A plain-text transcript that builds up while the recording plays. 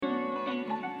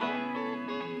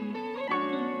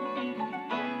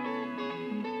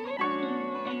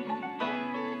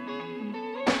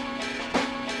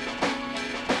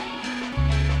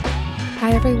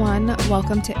everyone,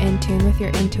 welcome to In Tune with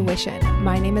Your Intuition.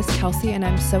 My name is Kelsey and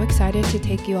I'm so excited to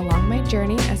take you along my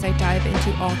journey as I dive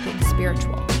into all things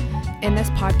spiritual. In this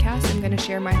podcast, I'm going to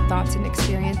share my thoughts and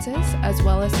experiences as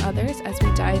well as others as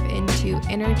we dive into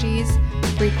energies,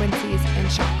 frequencies, and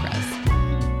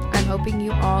chakras. I'm hoping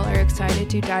you all are excited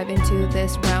to dive into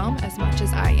this realm as much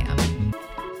as I am.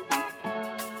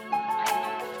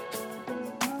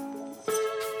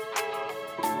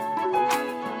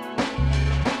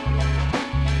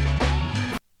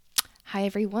 Hi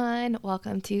everyone,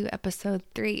 welcome to episode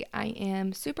 3. I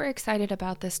am super excited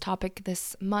about this topic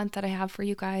this month that I have for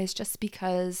you guys, just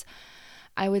because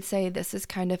I would say this is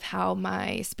kind of how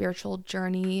my spiritual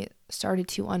journey started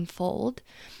to unfold.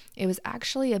 It was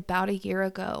actually about a year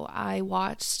ago. I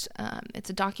watched,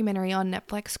 it's a documentary on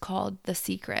Netflix called The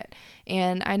Secret,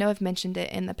 and I know I've mentioned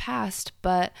it in the past,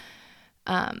 but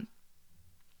I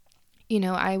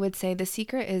would say The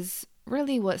Secret is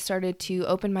really what started to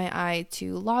open my eye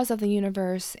to laws of the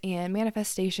universe and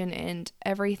manifestation and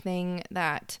everything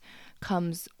that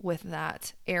comes with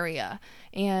that area.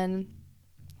 And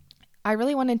I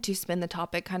really wanted to spin the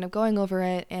topic kind of going over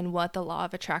it and what the law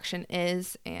of attraction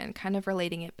is and kind of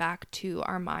relating it back to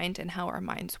our mind and how our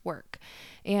minds work.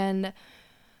 And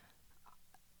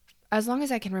as long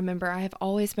as I can remember, I have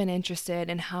always been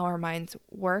interested in how our minds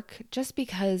work, just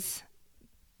because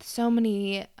so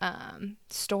many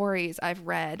stories I've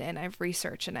read and I've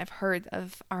researched and I've heard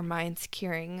of our minds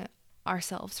curing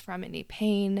ourselves from any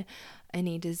pain,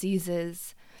 any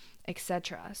diseases,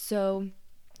 etc. So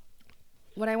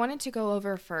what I wanted to go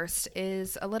over first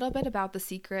is a little bit about The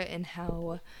Secret and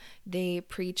how they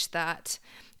preach that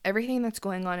everything that's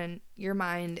going on in your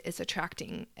mind is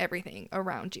attracting everything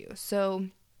around you. So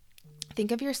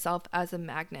think of yourself as a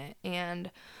magnet,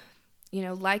 and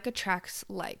like attracts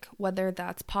like, whether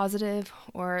that's positive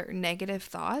or negative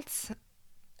thoughts.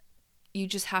 You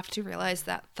just have to realize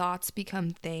that thoughts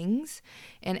become things,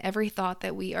 and every thought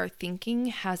that we are thinking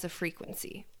has a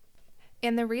frequency.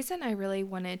 And the reason I really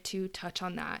wanted to touch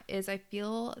on that is I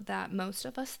feel that most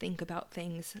of us think about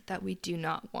things that we do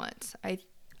not want.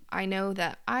 I know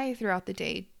that I, throughout the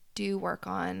day, do work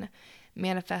on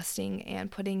manifesting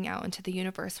and putting out into the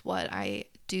universe what I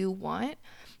do want.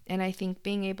 And I think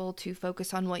being able to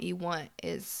focus on what you want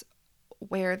is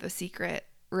where the secret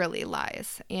really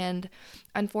lies. And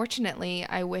unfortunately,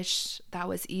 I wish that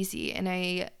was easy. And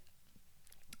I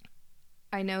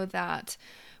know that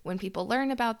when people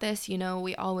learn about this,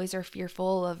 we always are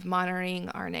fearful of monitoring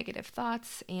our negative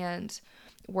thoughts and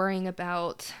worrying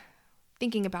about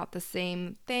thinking about the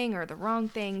same thing or the wrong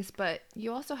things. But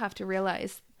you also have to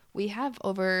realize we have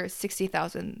over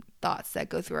 60,000 thoughts that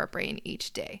go through our brain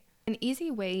each day. An easy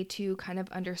way to kind of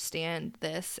understand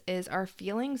this is our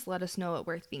feelings let us know what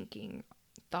we're thinking.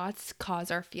 Thoughts cause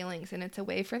our feelings, and it's a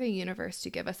way for the universe to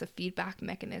give us a feedback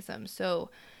mechanism. So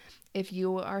if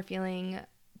you are feeling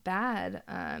bad,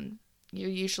 you're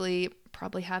usually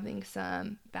probably having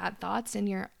some bad thoughts, and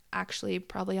you're actually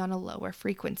probably on a lower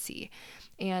frequency.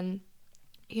 And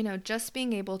just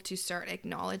being able to start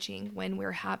acknowledging when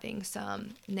we're having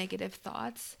some negative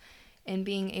thoughts and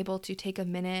being able to take a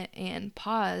minute and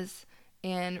pause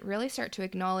and really start to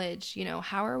acknowledge,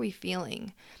 how are we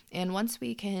feeling? And once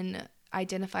we can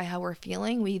identify how we're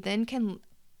feeling, we then can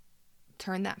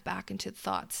turn that back into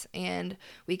thoughts, and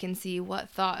we can see what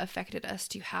thought affected us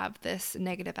to have this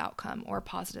negative outcome or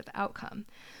positive outcome.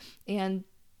 And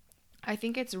I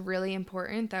think it's really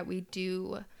important that we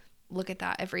do look at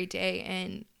that every day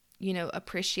and,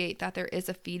 appreciate that there is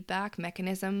a feedback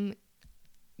mechanism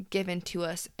given to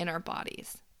us in our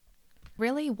bodies.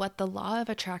 Really, what the law of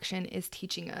attraction is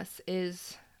teaching us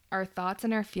is our thoughts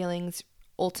and our feelings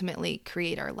ultimately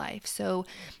create our life. So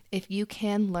if you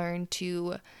can learn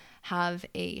to have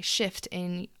a shift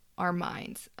in our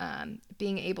minds,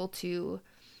 being able to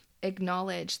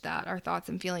acknowledge that our thoughts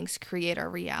and feelings create our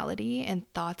reality and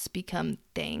thoughts become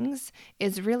things,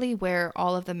 is really where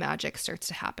all of the magic starts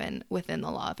to happen within the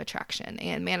law of attraction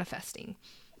and manifesting.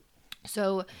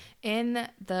 So in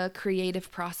the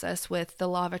creative process with the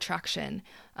law of attraction,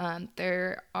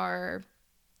 there are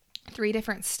 3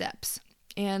 different steps.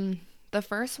 And the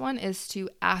first one is to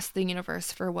ask the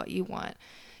universe for what you want.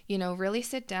 Really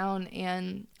sit down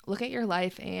and look at your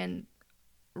life and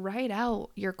write out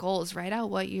your goals, write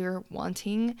out what you're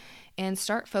wanting, and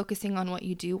start focusing on what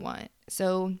you do want.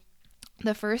 So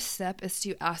the first step is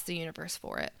to ask the universe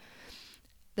for it.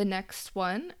 The next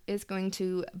one is going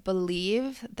to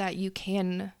believe that you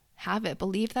can have it.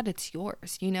 Believe that it's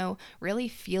yours. Really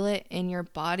feel it in your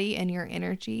body and your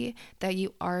energy that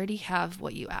you already have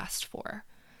what you asked for.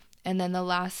 And then the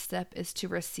last step is to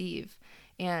receive.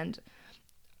 And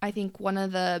I think one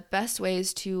of the best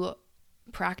ways to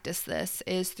practice this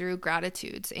is through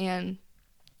gratitudes. And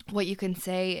what you can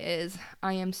say is,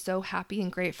 I am so happy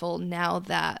and grateful now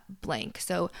that blank.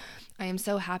 So I am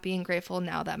so happy and grateful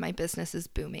now that my business is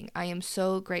booming. I am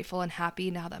so grateful and happy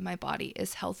now that my body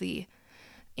is healthy.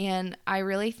 And I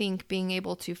really think being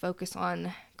able to focus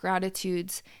on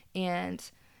gratitudes and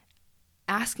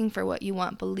asking for what you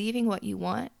want, believing what you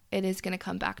want, it is going to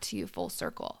come back to you full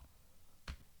circle.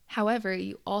 However,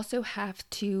 you also have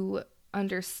to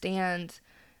understand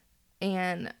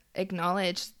and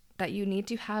acknowledge that you need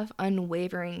to have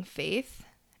unwavering faith,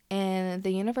 and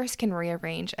the universe can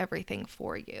rearrange everything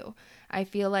for you. I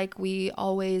feel like we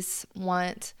always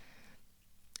want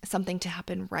something to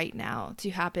happen right now,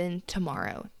 to happen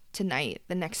tomorrow, tonight,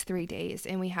 the next 3 days,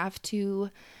 and we have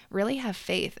to really have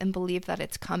faith and believe that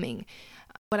it's coming.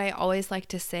 What I always like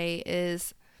to say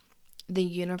is, the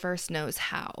universe knows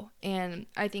how. And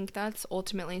I think that's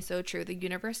ultimately so true. The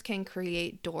universe can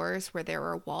create doors where there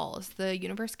are walls. The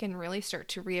universe can really start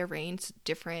to rearrange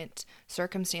different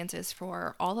circumstances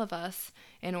for all of us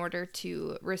in order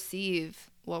to receive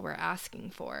what we're asking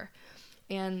for.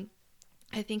 And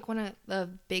I think one of the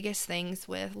biggest things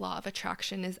with law of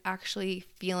attraction is actually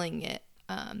feeling it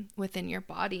within your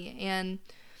body. And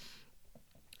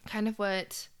kind of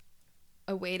what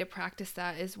a way to practice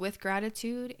that is with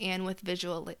gratitude and with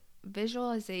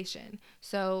visualization.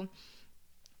 So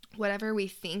whatever we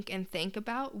think and think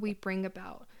about, we bring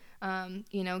about,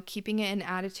 keeping it an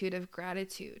attitude of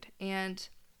gratitude. And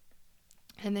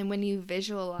then when you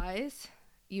visualize,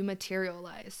 you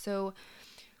materialize. So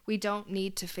we don't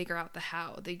need to figure out the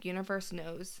how. The universe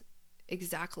knows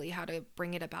exactly how to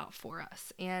bring it about for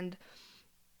us. And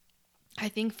I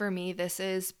think for me, this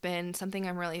has been something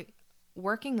I'm really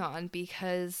working on,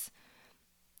 because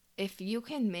if you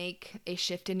can make a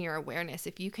shift in your awareness,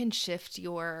 if you can shift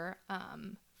your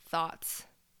thoughts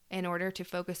in order to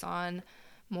focus on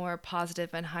more positive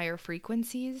and higher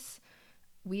frequencies,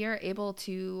 we are able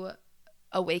to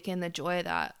awaken the joy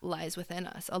that lies within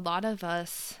us. A lot of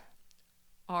us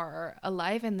are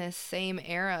alive in this same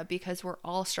era because we're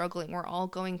all struggling. We're all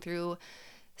going through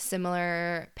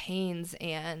similar pains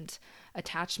and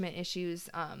attachment issues,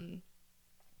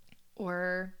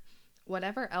 or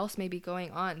whatever else may be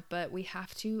going on. But we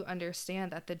have to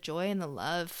understand that the joy and the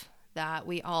love that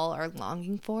we all are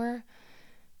longing for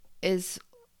is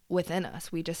within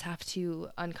us. We just have to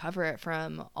uncover it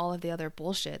from all of the other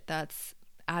bullshit that's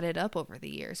added up over the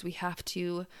years. We have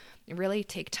to really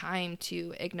take time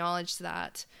to acknowledge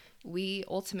that we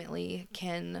ultimately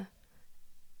can,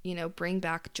 bring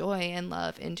back joy and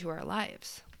love into our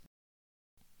lives.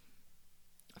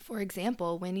 For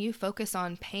example, when you focus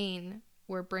on pain,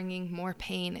 we're bringing more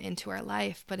pain into our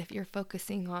life. But if you're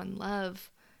focusing on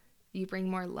love, you bring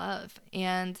more love.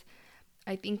 And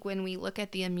I think when we look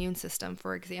at the immune system,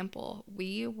 for example,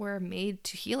 we were made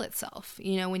to heal itself.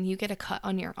 When you get a cut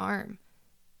on your arm,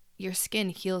 your skin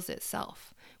heals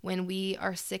itself. When we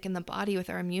are sick in the body with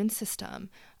our immune system,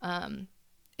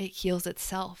 it heals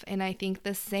itself. And I think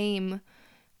the same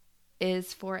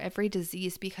is for every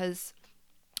disease, because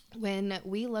when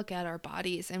we look at our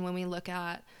bodies and when we look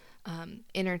at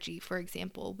energy, for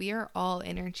example, we are all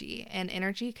energy, and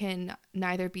energy can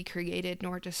neither be created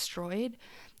nor destroyed.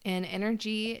 And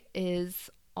energy is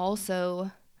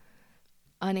also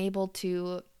unable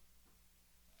to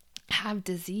have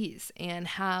disease and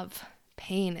have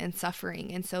pain and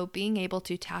suffering. And so being able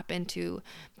to tap into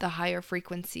the higher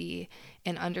frequency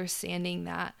and understanding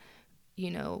that,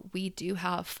 we do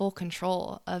have full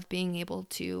control of being able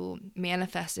to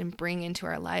manifest and bring into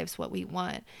our lives what we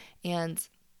want. And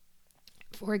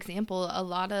for example, a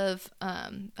lot of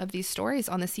these stories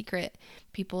on The Secret,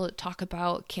 people talk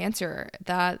about cancer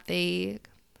that they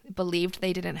believed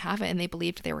they didn't have it, and they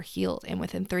believed they were healed. And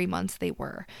within 3 months they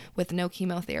were, with no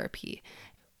chemotherapy.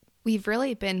 We've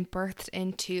really been birthed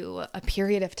into a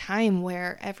period of time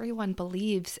where everyone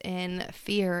believes in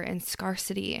fear and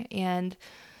scarcity. And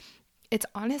it's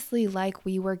honestly like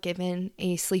we were given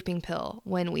a sleeping pill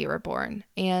when we were born.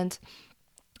 And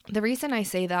the reason I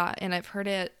say that, and I've heard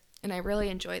it, and I really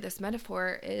enjoy this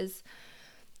metaphor, is,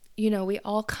 we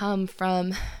all come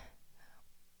from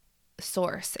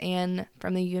source and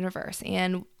from the universe.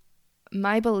 And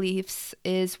my beliefs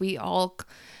is we all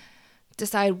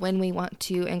decide when we want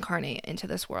to incarnate into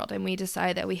this world, and we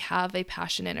decide that we have a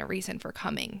passion and a reason for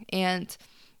coming. And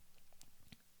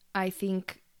I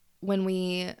think when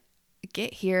we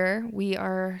get here, we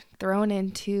are thrown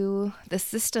into the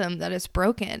system that is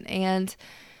broken. And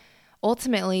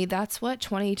ultimately, that's what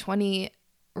 2020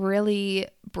 really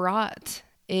brought,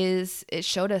 is it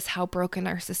showed us how broken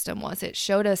our system was. It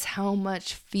showed us how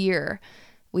much fear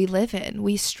we live in.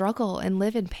 We struggle and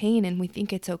live in pain, and we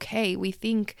think it's okay. We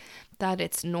think that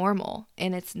it's normal,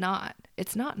 and it's not.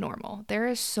 It's not normal. There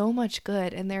is so much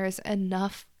good, and there is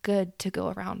enough good to go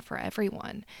around for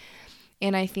everyone.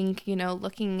 And I think,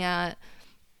 looking at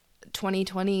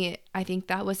 2020, I think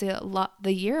that was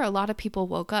the year a lot of people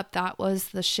woke up. That was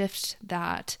the shift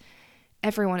that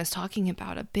everyone is talking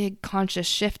about. A big conscious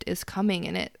shift is coming,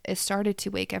 and it started to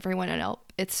wake everyone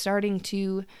up. It's starting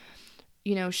to,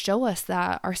 show us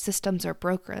that our systems are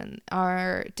broken,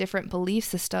 our different belief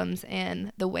systems,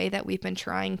 and the way that we've been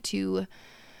trying to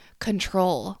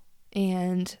control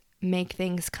and make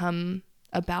things come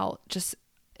about just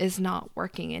is not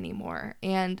working anymore.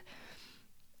 And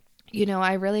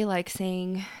I really like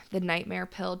saying the nightmare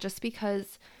pill, just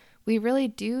because we really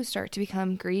do start to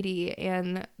become greedy,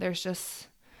 and there's just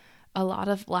a lot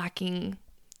of lacking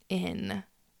in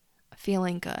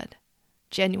feeling good,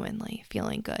 genuinely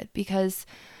feeling good. Because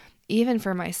even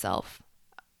for myself,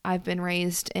 I've been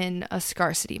raised in a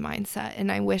scarcity mindset,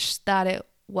 and I wish that it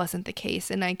wasn't the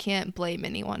case, and I can't blame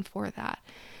anyone for that.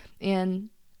 And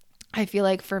I feel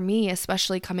like for me,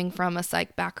 especially coming from a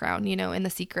psych background, in The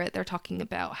Secret, they're talking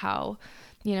about how,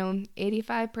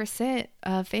 85%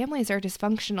 of families are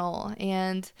dysfunctional.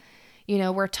 And,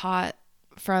 we're taught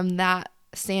from that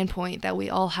standpoint that we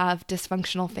all have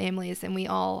dysfunctional families, and we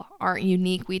all aren't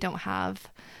unique. We don't have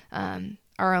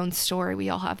our own story. We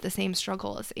all have the same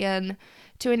struggles. And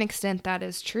to an extent, that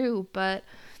is true. But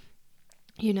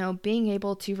being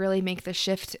able to really make the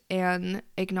shift and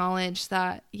acknowledge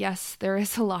that, yes, there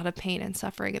is a lot of pain and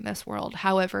suffering in this world.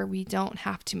 However, we don't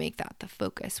have to make that the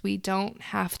focus. We don't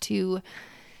have to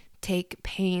take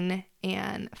pain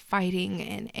and fighting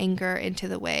and anger into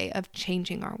the way of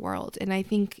changing our world. And I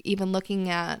think even looking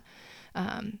at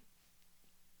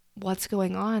what's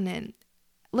going on, and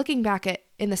looking back at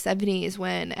in the 70s,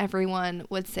 when everyone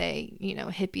would say,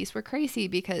 hippies were crazy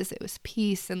because it was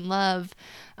peace and love,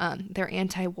 they're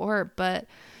anti-war. But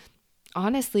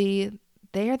honestly,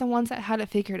 they are the ones that had it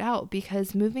figured out,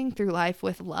 because moving through life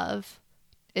with love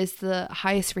is the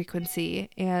highest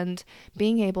frequency, and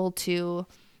being able to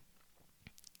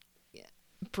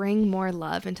bring more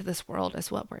love into this world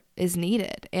is what is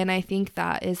needed. And I think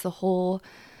that is the whole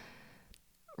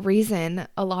reason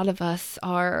a lot of us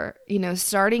are,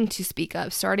 starting to speak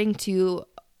up, starting to,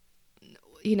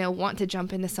 want to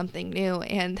jump into something new.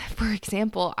 And for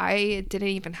example, I didn't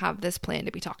even have this plan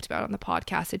to be talked about on the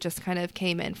podcast. It just kind of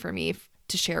came in for me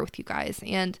to share with you guys.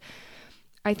 And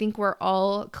I think we're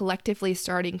all collectively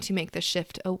starting to make the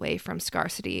shift away from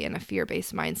scarcity and a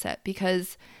fear-based mindset,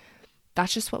 because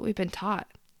that's just what we've been taught.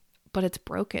 But it's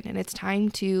broken, and it's time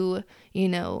to,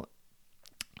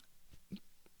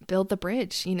 build the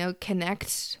bridge,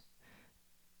 connect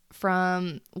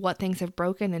from what things have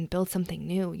broken and build something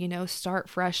new, start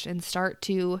fresh and start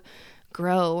to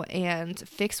grow and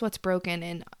fix what's broken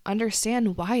and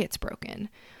understand why it's broken.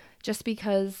 Just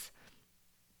because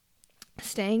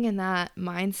staying in that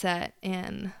mindset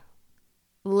and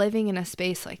living in a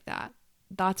space like that,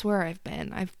 that's where I've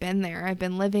been. I've been there. I've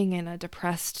been living in a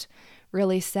depressed,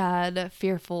 really sad,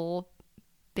 fearful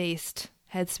based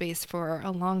headspace for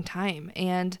a long time.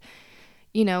 And,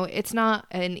 it's not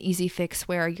an easy fix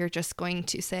where you're just going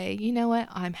to say, you know what,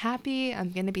 I'm happy.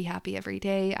 I'm going to be happy every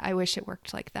day. I wish it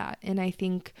worked like that. And I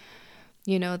think,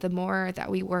 the more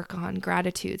that we work on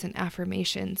gratitudes and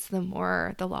affirmations, the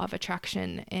more the law of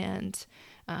attraction and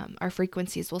our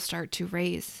frequencies will start to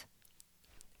raise.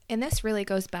 And this really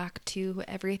goes back to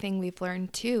everything we've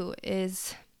learned too,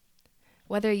 is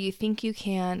whether you think you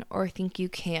can or think you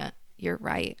can't, you're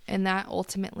right. And that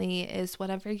ultimately is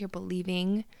whatever you're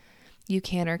believing you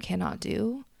can or cannot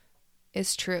do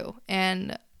is true.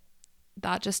 And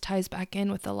that just ties back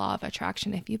in with the law of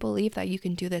attraction. If you believe that you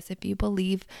can do this, if you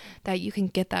believe that you can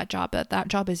get that job, that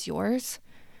job is yours,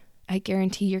 I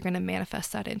guarantee you're going to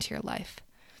manifest that into your life.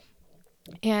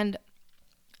 And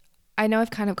I know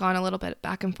I've kind of gone a little bit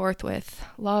back and forth with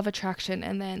law of attraction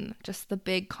and then just the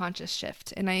big conscious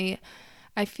shift. And I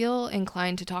feel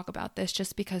inclined to talk about this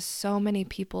just because so many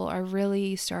people are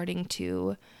really starting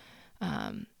to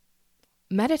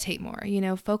meditate more,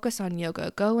 focus on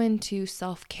yoga, go into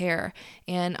self-care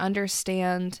and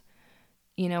understand,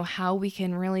 how we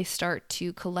can really start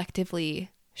to collectively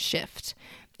shift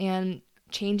and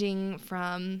changing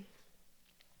from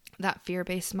that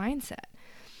fear-based mindset.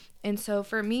 And so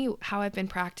for me, how I've been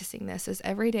practicing this is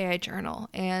every day I journal.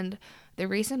 And the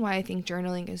reason why I think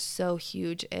journaling is so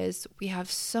huge is we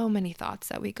have so many thoughts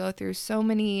that we go through, so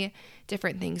many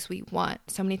different things we want,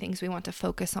 so many things we want to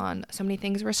focus on, so many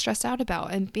things we're stressed out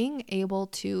about. And being able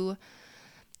to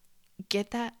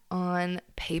get that on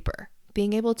paper,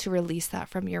 being able to release that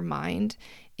from your mind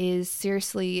is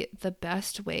seriously the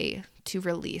best way to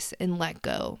release and let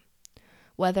go,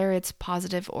 whether it's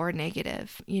positive or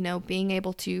negative. Being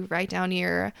able to write down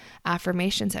your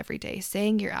affirmations every day,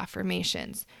 saying your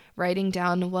affirmations, writing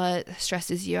down what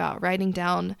stresses you out, writing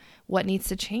down what needs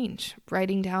to change,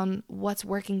 writing down what's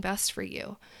working best for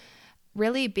you.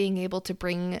 Really being able to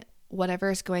bring whatever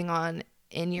is going on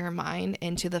in your mind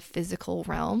into the physical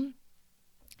realm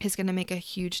is going to make a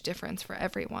huge difference for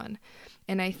everyone.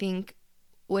 And I think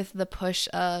with the push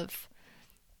of,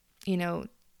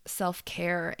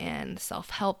 self-care and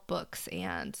self-help books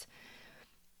and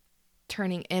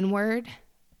turning inward,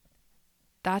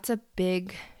 that's a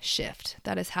big shift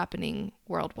that is happening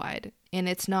worldwide. And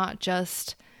it's not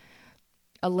just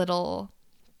a little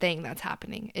thing that's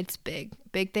happening. It's big.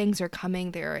 Big things are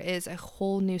coming. There is a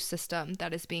whole new system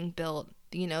that is being built.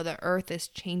 The earth is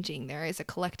changing. There is a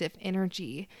collective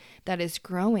energy that is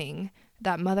growing,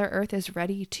 that Mother Earth is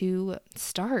ready to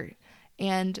start.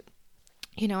 And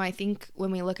I think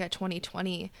when we look at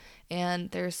 2020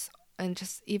 and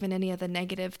just even any of the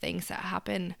negative things that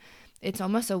happen, it's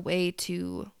almost a way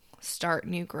to start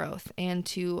new growth and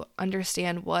to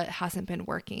understand what hasn't been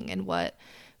working and what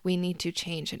we need to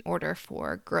change in order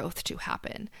for growth to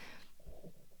happen.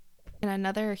 And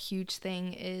another huge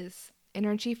thing is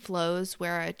energy flows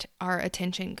where our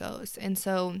attention goes. And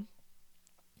so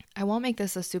I won't make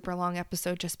this a super long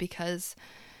episode just because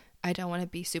I don't want to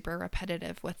be super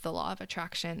repetitive with the law of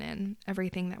attraction and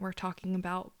everything that we're talking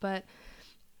about. But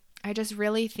I just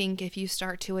really think if you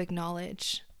start to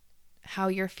acknowledge how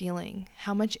you're feeling,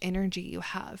 how much energy you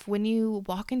have. When you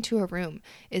walk into a room,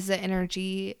 is the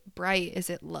energy bright?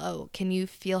 Is it low? Can you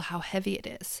feel how heavy it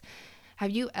is? Have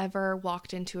you ever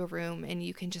walked into a room and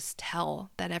you can just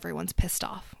tell that everyone's pissed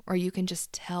off, or you can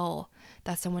just tell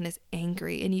that someone is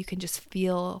angry and you can just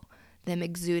feel them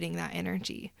exuding that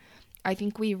energy? I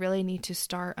think we really need to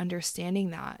start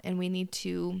understanding that, and we need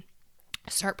to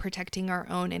start protecting our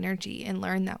own energy and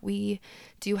learn that we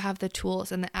do have the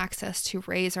tools and the access to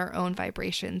raise our own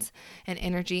vibrations and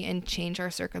energy and change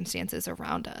our circumstances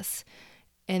around us.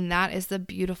 And that is the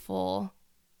beautiful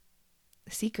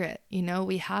secret.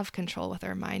 We have control with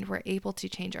our mind. We're able to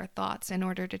change our thoughts in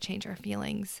order to change our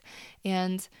feelings.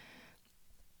 And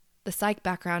the psych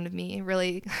background of me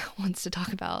really wants to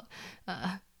talk about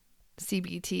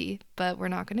CBT, but we're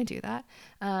not going to do that.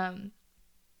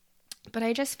 But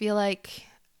I just feel like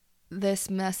this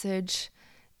message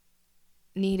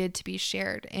needed to be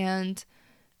shared. And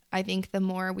I think the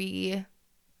more we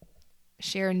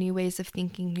share new ways of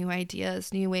thinking, new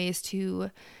ideas, new ways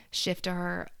to shift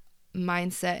our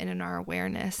mindset and in our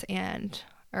awareness and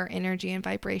our energy and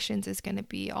vibrations is going to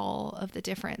be all of the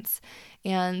difference.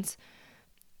 And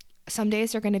some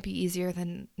days are going to be easier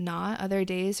than not. Other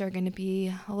days are going to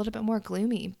be a little bit more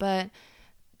gloomy, but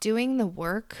doing the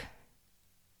work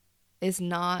is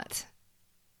not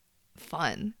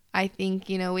fun. I think,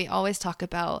 we always talk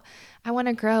about, I want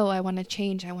to grow, I want to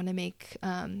change, I want to make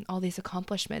all these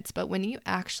accomplishments. But when you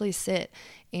actually sit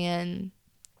and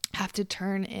have to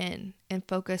turn in and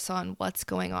focus on what's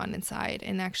going on inside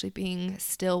and actually being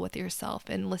still with yourself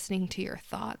and listening to your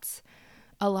thoughts,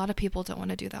 a lot of people don't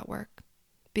want to do that work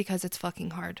because it's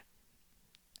fucking hard.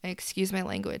 Excuse my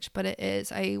language, but it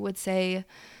is. I would say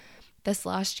this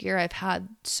last year I've had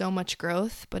so much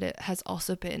growth, but it has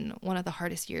also been one of the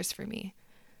hardest years for me.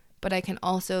 But I can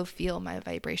also feel my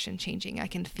vibration changing. I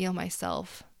can feel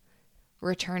myself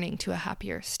returning to a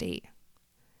happier state.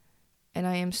 And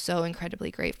I am so incredibly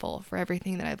grateful for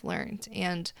everything that I've learned.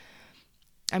 And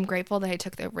I'm grateful that I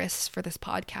took the risks for this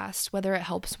podcast, whether it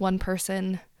helps one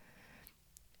person,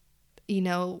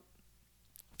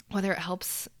 whether it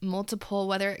helps multiple,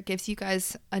 whether it gives you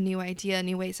guys a new idea,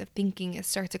 new ways of thinking, it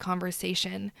starts a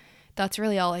conversation. That's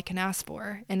really all I can ask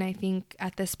for. And I think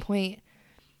at this point,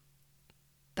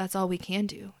 that's all we can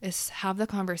do is have the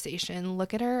conversation,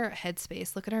 look at our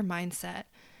headspace, look at our mindset.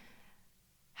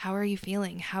 How are you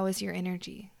feeling? How is your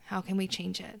energy? How can we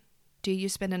change it? Do you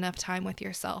spend enough time with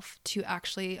yourself to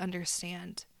actually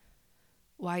understand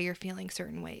why you're feeling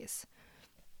certain ways?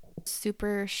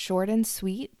 Super short and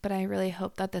sweet, but I really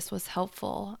hope that this was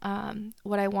helpful.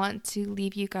 What I want to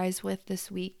leave you guys with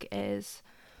this week is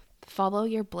follow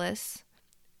your bliss,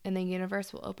 and the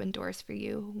universe will open doors for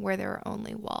you where there are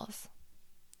only walls.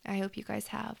 I hope you guys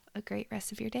have a great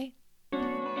rest of your day.